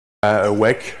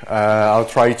awake. I'll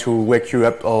try to wake you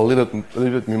up a little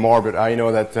bit more, but I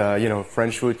know that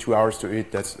French food, 2 hours to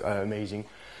eat, that's amazing.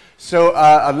 So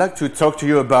I'd like to talk to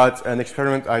you about an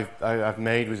experiment I've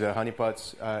made with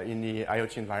honeypots in the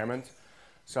IoT environment.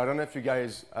 So I don't know if you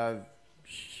guys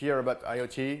hear about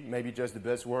IoT, maybe just the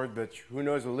buzzword, but who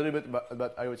knows a little bit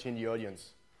about IoT in the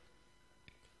audience?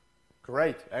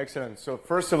 Great, excellent. So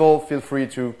first of all, feel free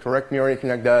to correct me or anything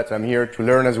like that. I'm here to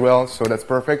learn as well, so that's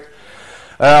perfect.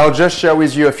 I'll just share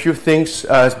with you a few things.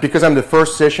 Because I'm the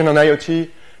first session on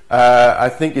IoT, I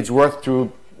think it's worth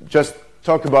to just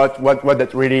talk about what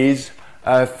that really is.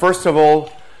 First of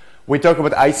all, we talk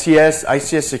about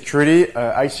ICS security.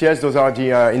 ICS, those are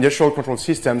the industrial control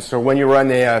systems. So when you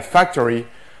run a factory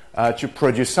to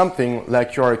produce something,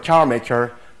 like you're a car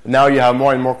maker, now you have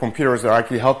more and more computers that are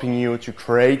actually helping you to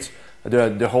create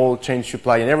the whole chain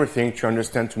supply and everything, to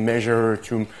understand, to measure,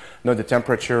 to know the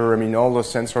temperature, all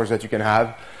those sensors that you can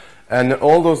have. And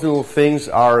all those little things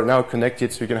are now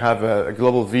connected, so you can have a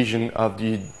global vision of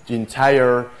the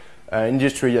entire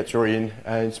industry that you're in.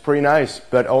 And it's pretty nice,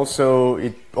 but also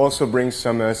it also brings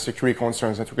some security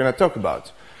concerns that we're going to talk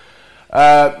about.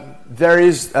 There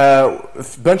is a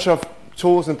bunch of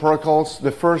tools and protocols.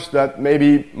 The first that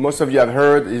maybe most of you have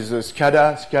heard is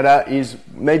SCADA. SCADA is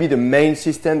maybe the main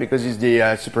system because it's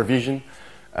the supervision.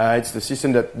 It's the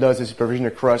system that does the supervision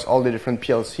across all the different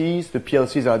PLCs. The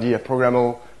PLCs are the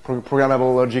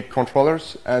programmable logic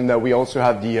controllers, and we also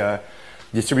have the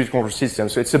distributed control system.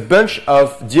 So it's a bunch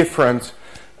of different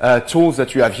tools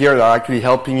that you have here that are actually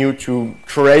helping you to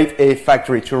create a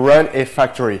factory, to run a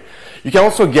factory. You can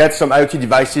also get some IoT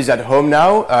devices at home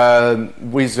now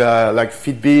with like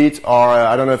Fitbit, or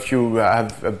I don't know if you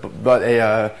have bought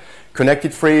a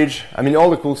connected fridge. All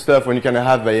the cool stuff when you can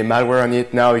have a malware on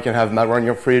it. Now you can have malware on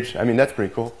your fridge. That's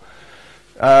pretty cool.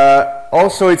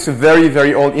 Also, it's a very,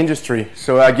 very old industry.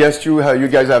 So I guess you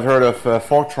guys have heard of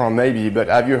Fortran maybe, but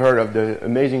have you heard of the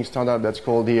amazing standard that's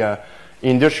called the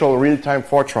Industrial Real-Time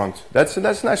Fortran? That's a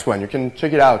nice one. You can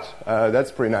check it out.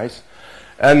 That's pretty nice.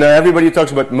 And everybody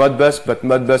talks about Modbus, but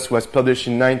Modbus was published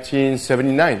in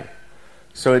 1979.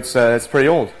 So it's pretty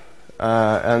old.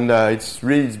 And it's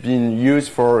been used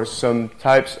for some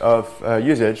types of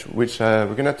usage, which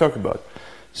we're going to talk about.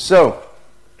 So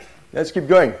let's keep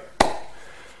going.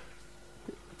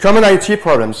 Common IoT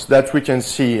problems that we can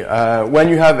see when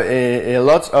you have a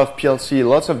lot of PLC,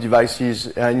 lots of devices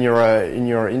in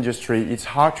your industry. It's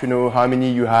hard to know how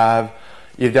many you have,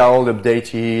 if they're all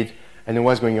updated, and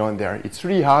what's going on there. It's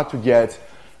really hard to get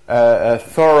a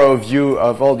thorough view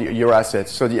of all your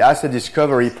assets. So the asset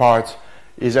discovery part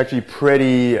is actually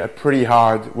pretty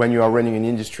hard when you are running an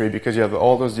industry, because you have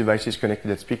all those devices connected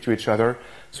that speak to each other.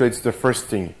 So it's the first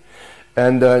thing.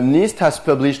 And NIST has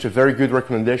published a very good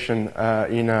recommendation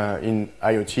in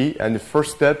IoT, and the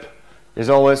first step is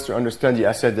always to understand the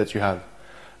asset that you have.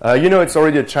 It's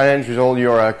already a challenge with all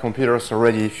your computers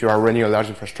already. If you are running a large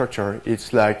infrastructure,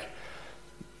 it's like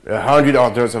 100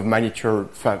 orders of magnitude,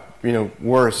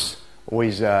 worse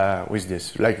with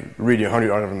this. Like really 100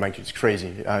 orders of magnitude. It's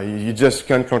crazy. You just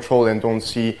can't control and don't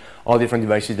see all different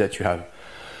devices that you have.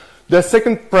 The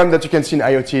second problem that you can see in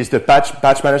IoT is the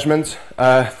patch management.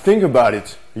 Think about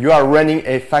it. You are running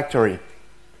a factory.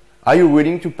 Are you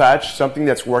willing to patch something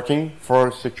that's working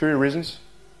for security reasons?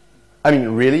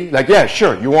 Really? Yeah,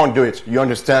 sure, you won't do it. You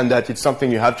understand that it's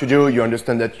something you have to do. You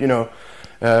understand that,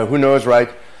 who knows, right?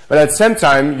 But at the same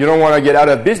time, you don't want to get out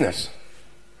of business.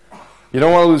 You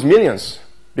don't want to lose millions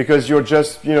because you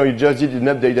just did an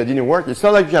update that didn't work. It's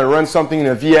not like you can run something in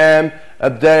a VM,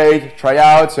 update, try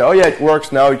out, say, oh yeah, it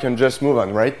works, now you can just move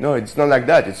on, right? No, it's not like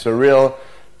that. It's a real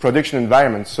production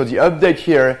environment. So the update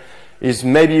here is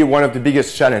maybe one of the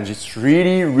biggest challenges. It's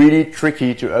really, really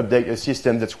tricky to update a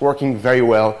system that's working very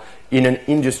well in an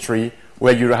industry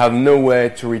where you have no way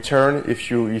to return if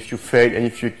you fail, and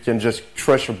if you can just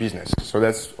crush your business. So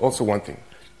that's also one thing.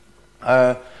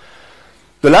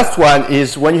 The last one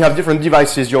is when you have different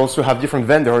devices, you also have different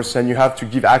vendors, and you have to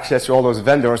give access to all those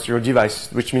vendors to your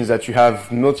device, which means that you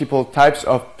have multiple types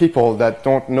of people that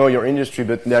don't know your industry,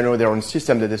 but they know their own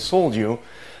system that they sold you,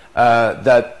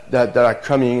 that are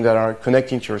coming, that are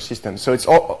connecting to your system. So it's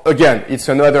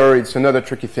another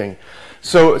tricky thing.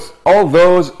 So all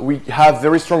those, we have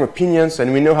very strong opinions,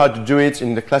 and we know how to do it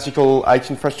in the classical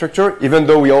IT infrastructure, even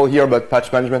though we all hear about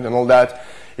patch management and all that.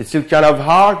 It's still kind of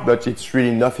hard, but it's really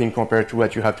nothing compared to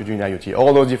what you have to do in IoT.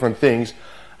 All those different things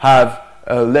have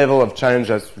a level of challenge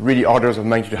that's really orders of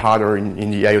magnitude harder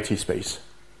in the IoT space.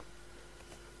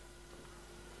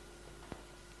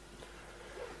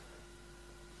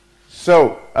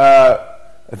 So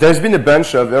there's been a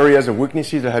bunch of areas of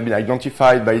weaknesses that have been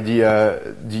identified by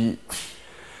the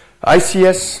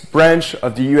ICS branch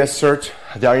of the US CERT,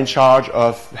 they are in charge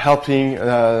of helping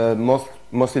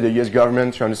mostly the US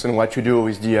government to understand what to do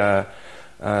with the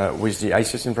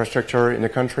ICS infrastructure in the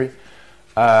country.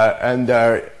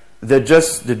 They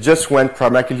just went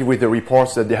pragmatically with the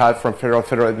reports that they had from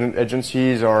federal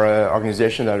agencies or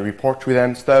organizations that report to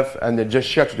them stuff, and they just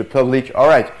share to the public, all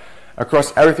right,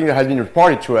 across everything that has been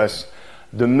reported to us,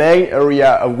 the main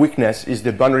area of weakness is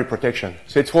the boundary protection.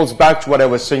 So it falls back to what I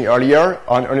was saying earlier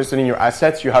on understanding your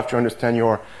assets. You have to understand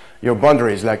your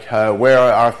boundaries, like where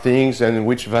are things and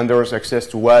which vendors access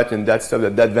to what, and that stuff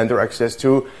that vendor access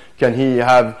to. Can he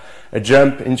have a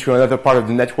jump into another part of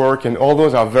the network? And all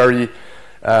those are very,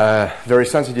 very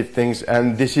sensitive things,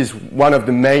 and this is one of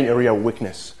the main area of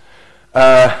weakness.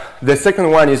 The second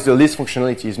one is the least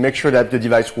functionalities. Make sure that the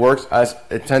device works as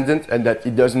intended and that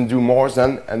it doesn't do more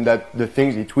than, and that the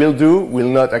things it will do will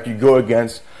not actually go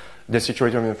against the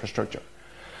security of the infrastructure.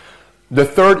 The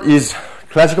third is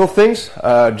classical things,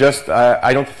 just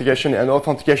identification and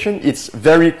authentication. It's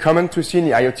very common to see in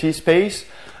the IoT space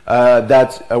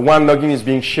that one login is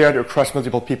being shared across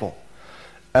multiple people.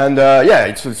 And yeah,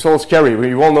 it's all scary.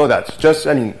 We all know that. Just,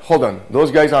 I mean, hold on.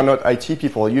 Those guys are not IT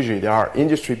people usually. They are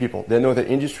industry people. They know the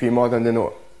industry more than they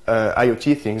know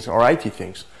IoT things or IT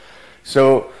things.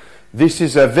 So this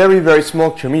is a very, very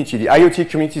small community. The IoT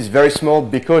community is very small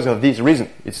because of this reason.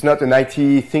 It's not an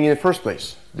IT thing in the first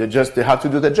place. They have to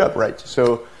do the job, right?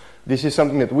 So this is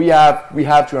something that we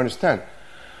have to understand.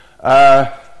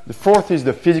 The fourth is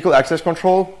the physical access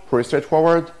control, pretty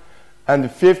straightforward. And the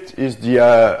fifth is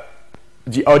the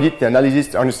audit, the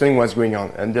analysis, understanding what's going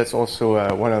on, and that's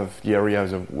also one of the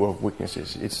areas of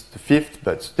weaknesses. It's the fifth,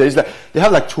 but they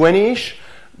have like 20-ish,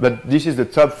 but this is the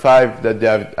top 5 that they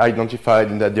have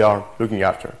identified and that they are looking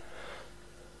after.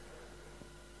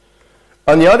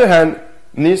 On the other hand,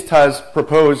 NIST has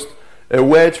proposed a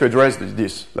way to address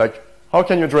this. Like, how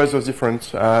can you address those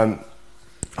different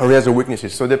areas of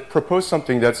weaknesses? So they proposed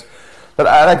something that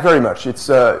I like very much. It's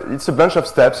a bunch of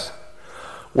steps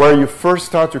where you first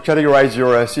start to categorize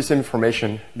your system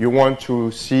information. You want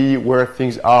to see where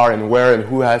things are and where and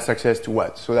who has access to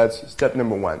what. So that's step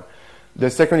number 1. The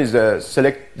second is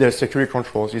select the security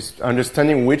controls. It's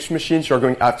understanding which machines you're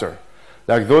going after.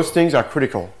 Like, those things are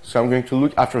critical, so I'm going to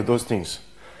look after those things.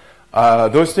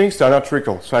 Those things are not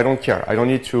critical, so I don't care. I don't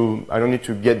need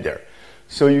to get there.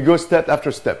 So you go step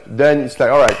after step. Then it's like,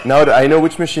 all right, now that I know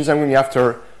which machines I'm going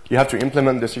after, you have to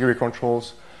implement the security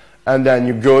controls. And then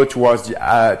you go towards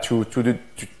the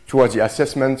towards the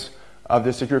assessment of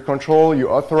the security control. You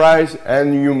authorize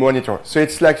and you monitor. So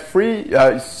it's like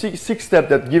 6 steps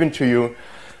that are given to you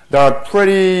that are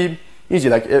pretty easy.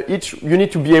 Like you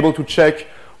need to be able to check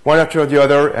one after the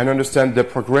other and understand the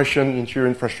progression into your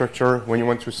infrastructure when you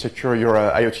want to secure your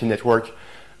IoT network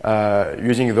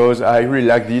using those. I really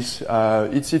like this.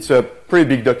 It's a pretty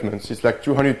big document. It's like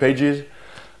 200 pages.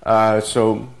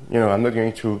 So I'm not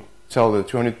going to tell the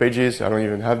 200 pages. I don't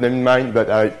even have them in mind, but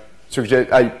I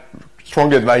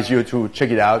strongly advise you to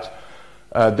check it out.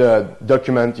 The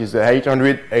document is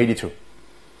 882.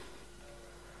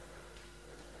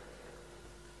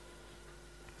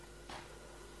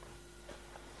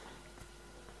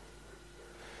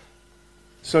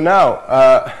 So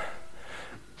now,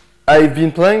 I've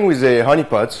been playing with a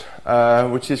honeypot,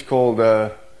 which is called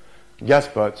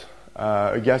GasPot,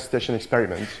 a gas station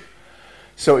experiment.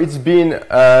 So it's been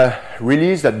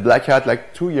released at Black Hat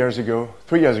like 3 years ago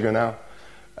now,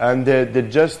 and they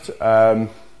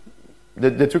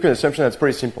took an assumption that's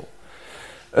pretty simple.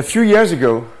 A few years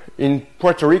ago in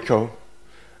Puerto Rico,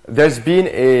 there's been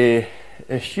a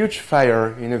huge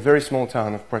fire in a very small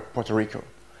town of Puerto Rico,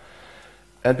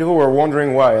 and people were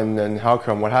wondering why and how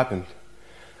come, what happened.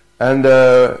 And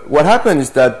what happened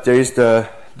is that there is the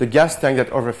gas tank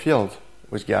that overfilled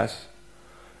with gas,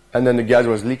 and then the gas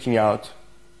was leaking out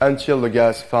until the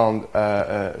gas found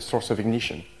a source of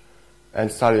ignition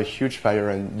and started a huge fire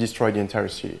and destroyed the entire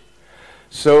city.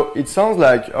 So it sounds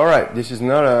like, all right, this is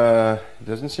not it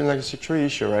doesn't seem like a security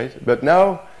issue, right? But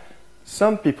now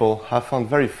some people have found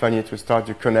very funny to start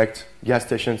to connect gas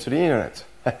stations to the internet.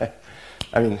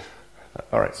 I mean,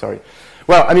 all right, sorry.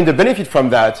 Well, I mean, the benefit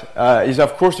from that is,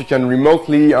 of course, you can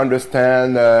remotely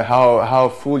understand how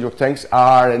full your tanks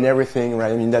are and everything,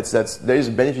 right? I mean, there is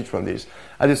a benefit from this.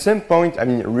 At the same point, I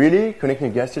mean, really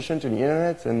connecting a gas station to the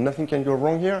internet and nothing can go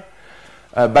wrong here?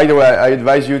 By the way, I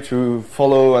advise you to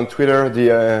follow on Twitter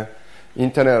the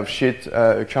Internet of Shit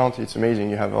account. It's amazing.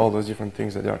 You have all those different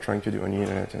things that they are trying to do on the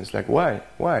internet, and it's like, why?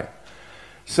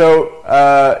 So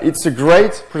it's a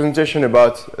great presentation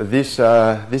about this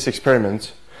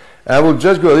experiment. I will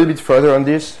just go a little bit further on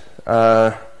this.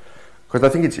 because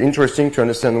I think it's interesting to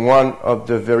understand one of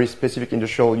the very specific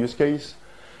industrial use case.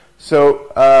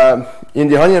 So in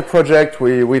the Honeypot project,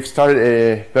 we've started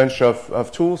a bunch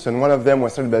of tools, and one of them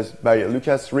was started by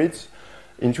Lucas Ritz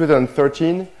in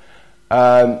 2013.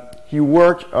 He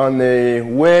worked on a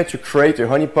way to create a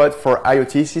honeypot for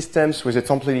IoT systems with a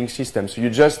templating system. So you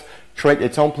just create a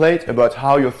template about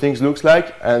how your things looks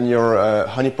like, and your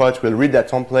honeypot will read that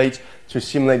template to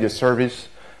simulate the service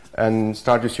and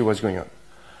start to see what's going on.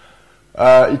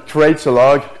 It creates a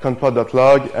log,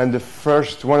 honeypot.log, and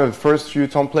one of the first few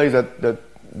templates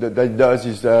that it does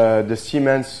is the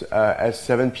Siemens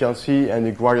S7 PLC and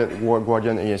the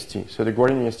Guardian AST. So the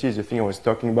Guardian AST is the thing I was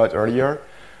talking about earlier,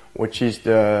 which is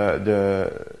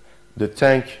the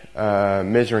tank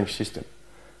measuring system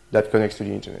that connects to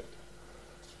the internet.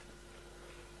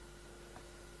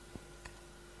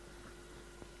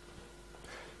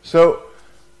 So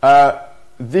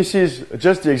this is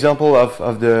just the example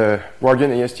of the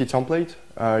Guardian AST template.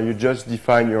 You just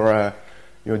define your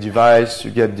device,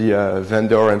 you get the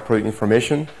vendor and product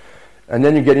information, and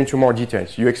then you get into more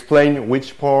details. You explain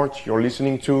which port you're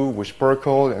listening to, which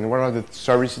protocol, and what are the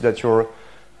services that you're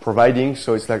providing.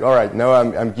 So it's like, all right, now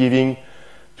I'm giving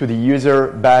to the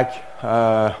user back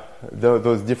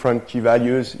those different key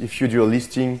values. If you do a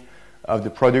listing of the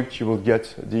product, you will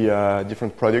get the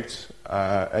different products,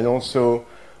 and also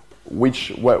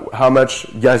how much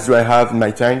gas do I have in my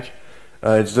tank.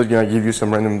 It's just going to give you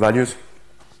some random values.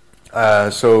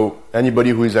 So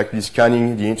anybody who is actually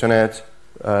scanning the internet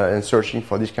and searching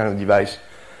for this kind of device,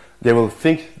 they will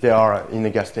think they are in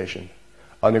a gas station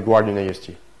on a Guardian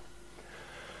AST.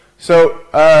 So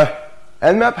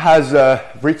Nmap has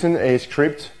written a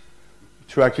script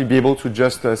to actually be able to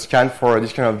just scan for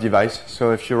this kind of device. So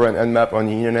if you run Nmap on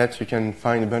the internet, you can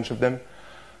find a bunch of them.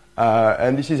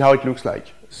 And this is how it looks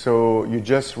like. So you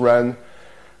just run,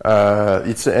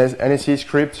 it's an NSE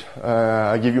script.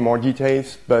 I'll give you more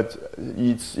details, but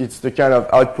it's the kind of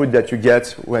output that you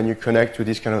get when you connect to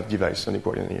this kind of device on the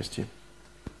Guardian AST.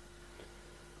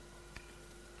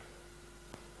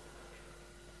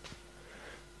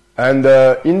 And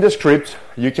in the script,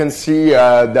 you can see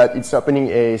that it's opening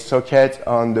a socket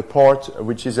on the port,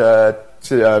 which is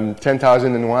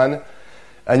 10,001.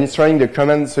 And it's running the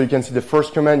command, so you can see the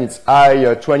first command, it's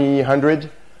I2000.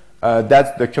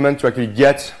 That's the command to actually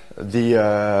get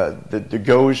the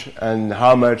gauge and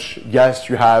how much gas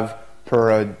you have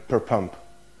per pump.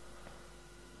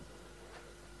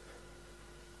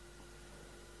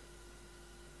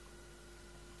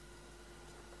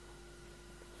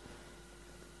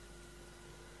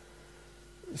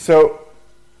 So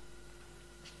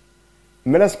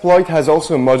Metasploit has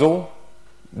also a module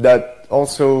that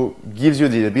also gives you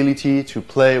the ability to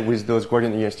play with those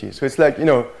Guardian ASTs. So it's like,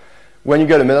 when you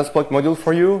get a Metasploit module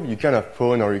for you, you kind of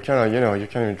pwn, or you kind of, you're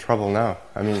kind of in trouble now.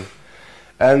 I mean,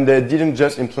 and they didn't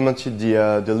just implement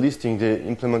the listing; they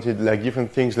implemented like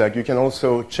different things. Like you can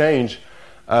also change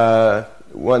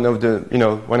one of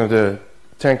the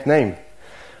tank name,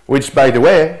 which, by the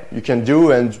way, you can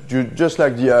do, and do just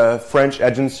like the French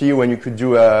agency when you could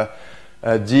do a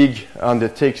dig on the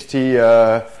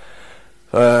TXT.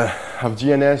 Of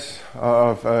DNS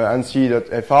of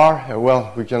ANSI.fr.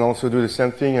 Well, we can also do the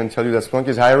same thing and tell you that Splunk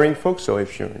is hiring folks. So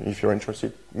if you're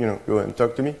interested, go and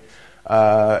talk to me.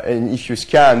 And if you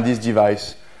scan this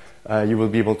device, you will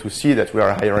be able to see that we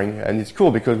are hiring, and it's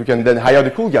cool because we can then hire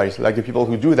the cool guys, like the people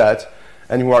who do that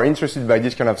and who are interested by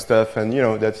this kind of stuff. And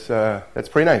that's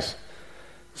pretty nice.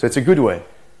 So it's a good way,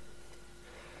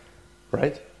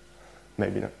 right?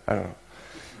 Maybe not. I don't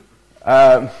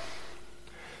know.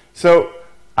 So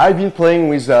I've been playing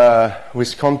with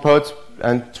Honeypot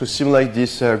and to simulate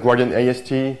this Guardian AST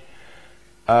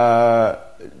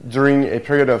during a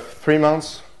period of 3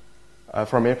 months,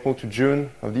 from April to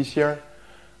June of this year.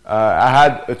 I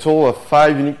had a total of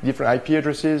 5 unique different IP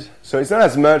addresses. So it's not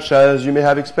as much as you may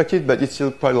have expected, but it's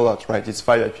still quite a lot, right? It's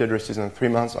 5 IP addresses in 3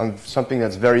 months on something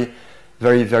that's very,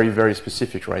 very, very, very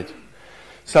specific, right?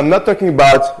 So I'm not talking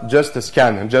about just a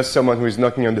scan and just someone who is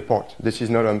knocking on the port. This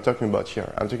is not what I'm talking about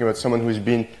here. I'm talking about someone who's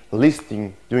been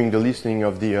doing the listening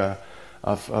of the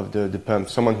pump,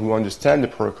 someone who understands the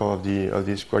protocol of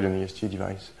this Guardian AST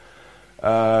device.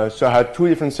 So I had 2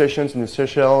 different sessions in the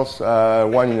Seychelles,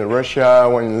 1 in Russia,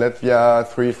 1 in Latvia,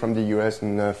 3 from the US,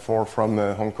 and 4 from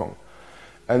Hong Kong.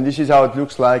 And this is how it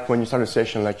looks like when you start a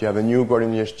session. Like you have a new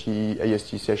Guardian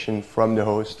AST session from the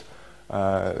host,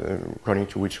 according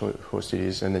to which host it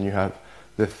is, and then you have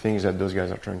the things that those guys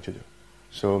are trying to do.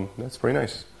 So that's pretty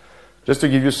nice. Just to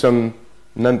give you some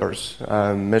numbers,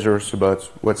 measures about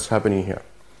what's happening here.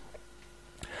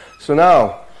 So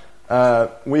now,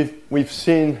 we've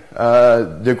seen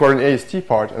the Gordon AST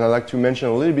part, and I'd like to mention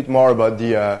a little bit more about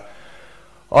the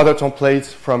other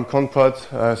templates from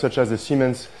Honeypot, such as the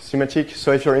Siemens Sematic.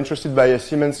 So if you're interested by a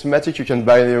Siemens Sematic, you can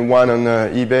buy one on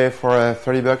eBay for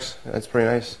 $30. That's pretty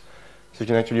nice. So you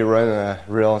can actually run a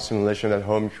real simulation at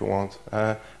home if you want.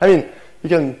 I mean, you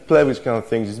can play with kind of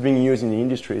things. It's being used in the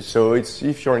industry. So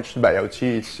if you're interested by IoT,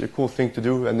 it's a cool thing to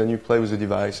do, and then you play with the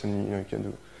device, and you can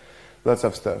do lots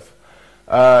of stuff.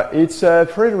 It's a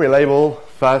pretty reliable,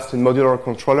 fast, and modular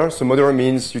controller. So modular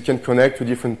means you can connect to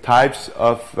different types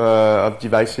of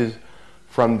devices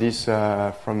from this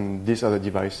other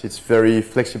device. It's very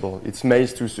flexible. It's made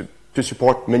to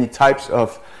support many types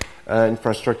of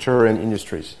infrastructure and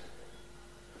industries.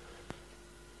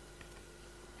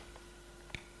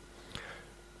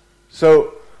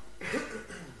 So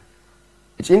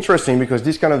it's interesting because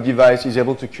this kind of device is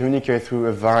able to communicate through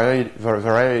a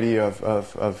variety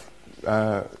of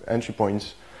entry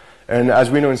points. And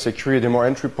as we know in security, the more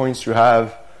entry points you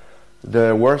have,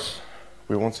 the worse.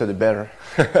 We won't say the better.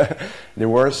 The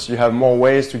worse. You have more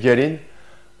ways to get in.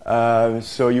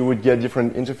 So you would get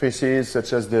different interfaces,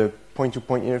 such as the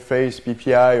point-to-point interface,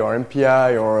 PPI or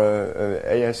MPI, or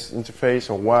AS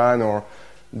interface, or WAN, or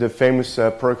the famous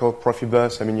protocol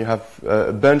Profibus. I mean, you have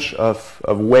a bunch of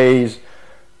ways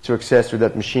to access to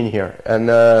that machine here. And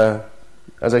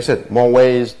as I said, more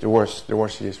ways, the worse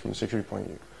it is from a security point of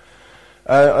view.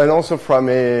 And also from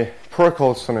a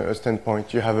protocol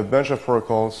standpoint, you have a bunch of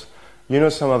protocols. You know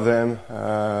some of them,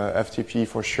 FTP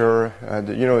for sure.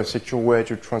 A secure way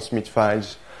to transmit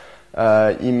files.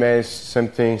 Emails, same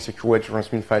thing, secure way to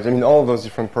transmit files. I mean, all those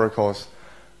different protocols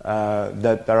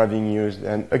that are being used.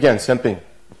 And again, same thing.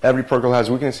 Every protocol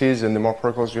has weaknesses, and the more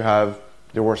protocols you have,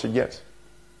 the worse it gets.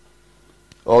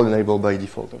 All enabled by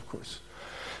default, of course.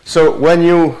 So when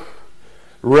you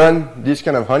run this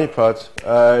kind of honeypot,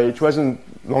 it wasn't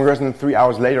longer than 3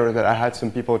 hours later that I had some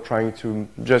people trying to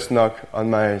just knock on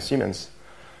my Siemens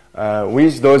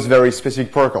with those very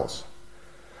specific protocols,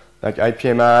 like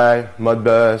IPMI,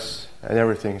 Modbus, and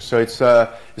everything. So it's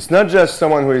not just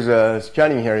someone who is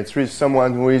scanning here. It's really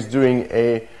someone who is doing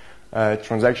a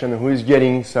transaction, who is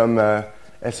getting some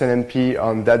SNMP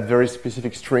on that very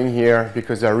specific string here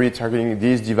because they're really targeting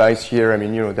this device here. I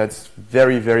mean, that's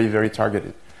very, very, very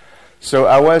targeted. So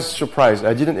I was surprised.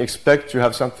 I didn't expect to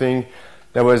have something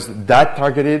that was that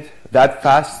targeted, that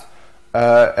fast.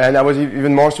 And I was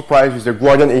even more surprised with the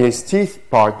Guardian AST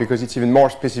part because it's even more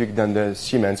specific than the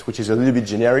Siemens, which is a little bit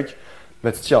generic,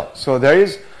 but still. So there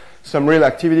is some real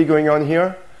activity going on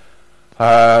here.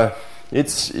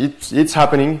 It's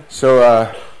happening,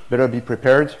 so better be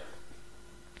prepared.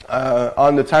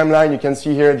 On the timeline, you can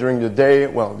see here during the day,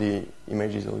 well, the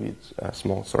image is a little bit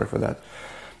small, sorry for that.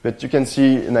 But you can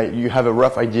see, you have a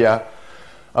rough idea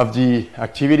of the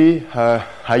activity.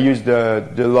 I use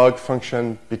the log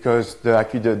function because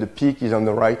the peak is on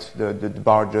the right. The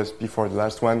bar just before the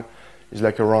last one is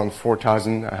like around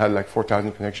 4,000. I had like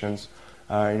 4,000 connections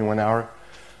in 1 hour.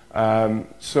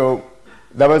 So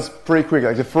that was pretty quick.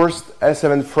 Like the first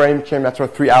S7 frame came after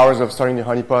 3 hours of starting the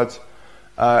honeypot.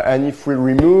 And if we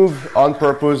remove on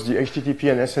purpose the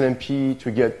HTTP and SNMP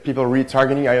to get people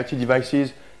retargeting IoT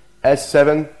devices,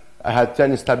 S7, I had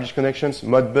 10 established connections,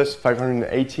 Modbus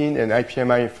 518, and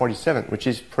IPMI 47, which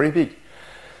is pretty big.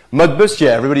 Modbus,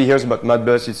 yeah, everybody hears about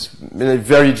Modbus. It's a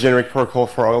very generic protocol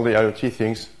for all the IoT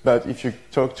things. But if you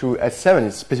talk to S7,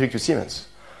 it's specific to Siemens.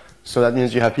 So that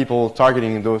means you have people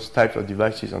targeting those types of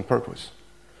devices on purpose.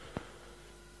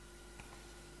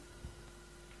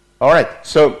 All right,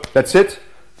 so that's it.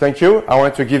 Thank you. I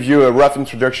wanted to give you a rough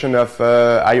introduction of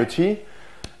IoT.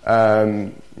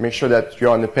 Make sure that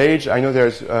you're on the page. I know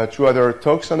there's 2 other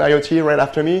talks on IoT right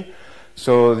after me.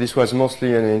 So this was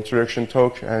mostly an introduction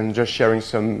talk and just sharing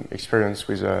some experience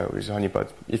with Honeypot,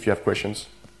 if you have questions.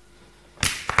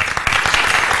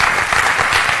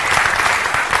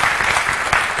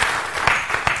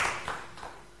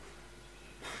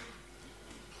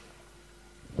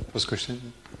 First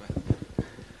question.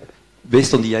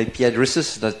 Based on the IP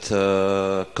addresses that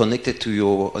connected to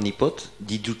your honeypot,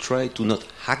 did you try to not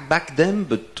hack back them,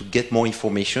 but to get more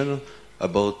information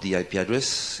about the IP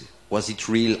address? Was it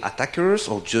real attackers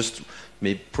or just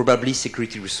probably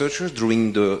security researchers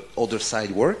doing the other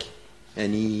side work?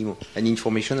 Any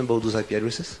information about those IP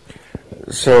addresses?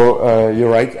 So you're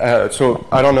right. So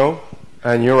I don't know,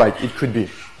 and you're right. It could be.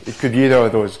 It could be either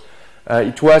of those.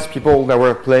 It was people that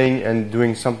were playing and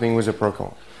doing something with the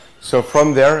protocol. So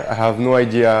from there, I have no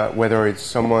idea whether it's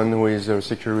someone who is a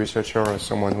security researcher or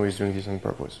someone who is doing this on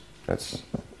purpose.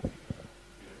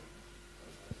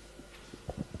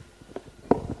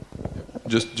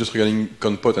 just regarding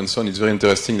Honeypot and so on, it's very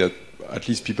interesting that at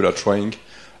least people are trying.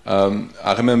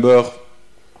 I remember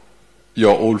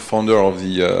you're all founder of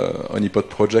the Honeypot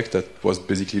project that was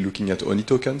basically looking at honey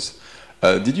tokens.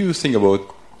 Did you think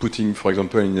about putting, for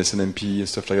example, in SNMP and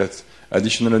stuff like that,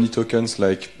 additional honey tokens,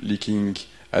 like leaking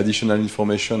additional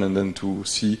information and then to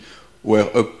see where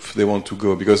up they want to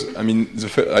go? Because, I mean, the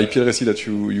IP address that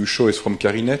you show is from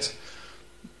Carinet.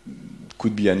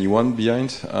 Could be anyone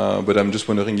behind, but I'm just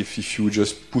wondering if you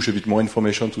just push a bit more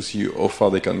information to see how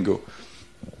far they can go.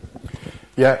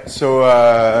 Yeah, so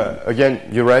again,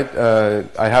 you're right.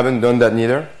 I haven't done that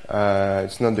neither.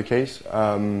 It's not the case.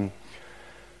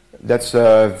 That's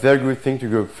a very good thing to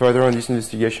go further on this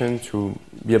investigation to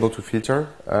be able to filter.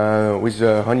 With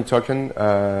the honey token,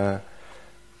 so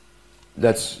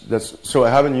I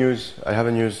haven't used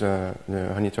the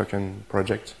honey token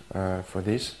project for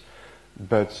this,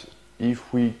 but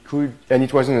if we could, and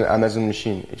it wasn't an Amazon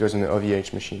machine, it was an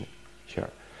OVH machine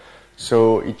here.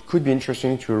 So it could be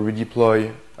interesting to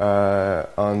redeploy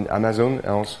on Amazon and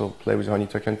also play with honey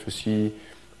token to see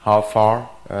how far.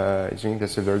 I think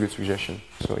that's a very good suggestion.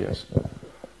 So yes.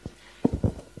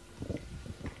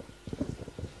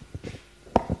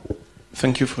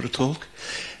 Thank you for the talk.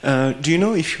 Do you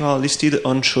know if you are listed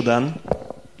on Shodan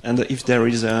and if there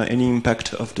is any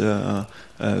impact of the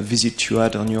visit you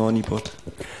had on your Honeypot?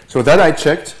 So that I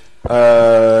checked,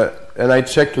 and I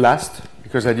checked last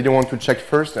because I didn't want to check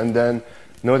first and then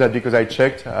know that because I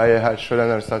checked, I had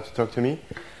Shodan and started to talk to me.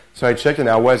 So I checked and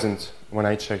I wasn't when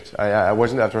I checked. I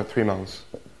wasn't after 3 months.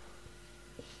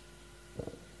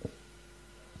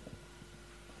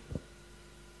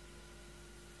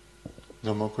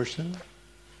 No more questions?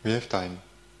 We have time.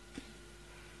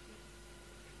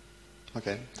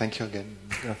 Okay, thank you again.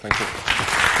 Yeah, thank you.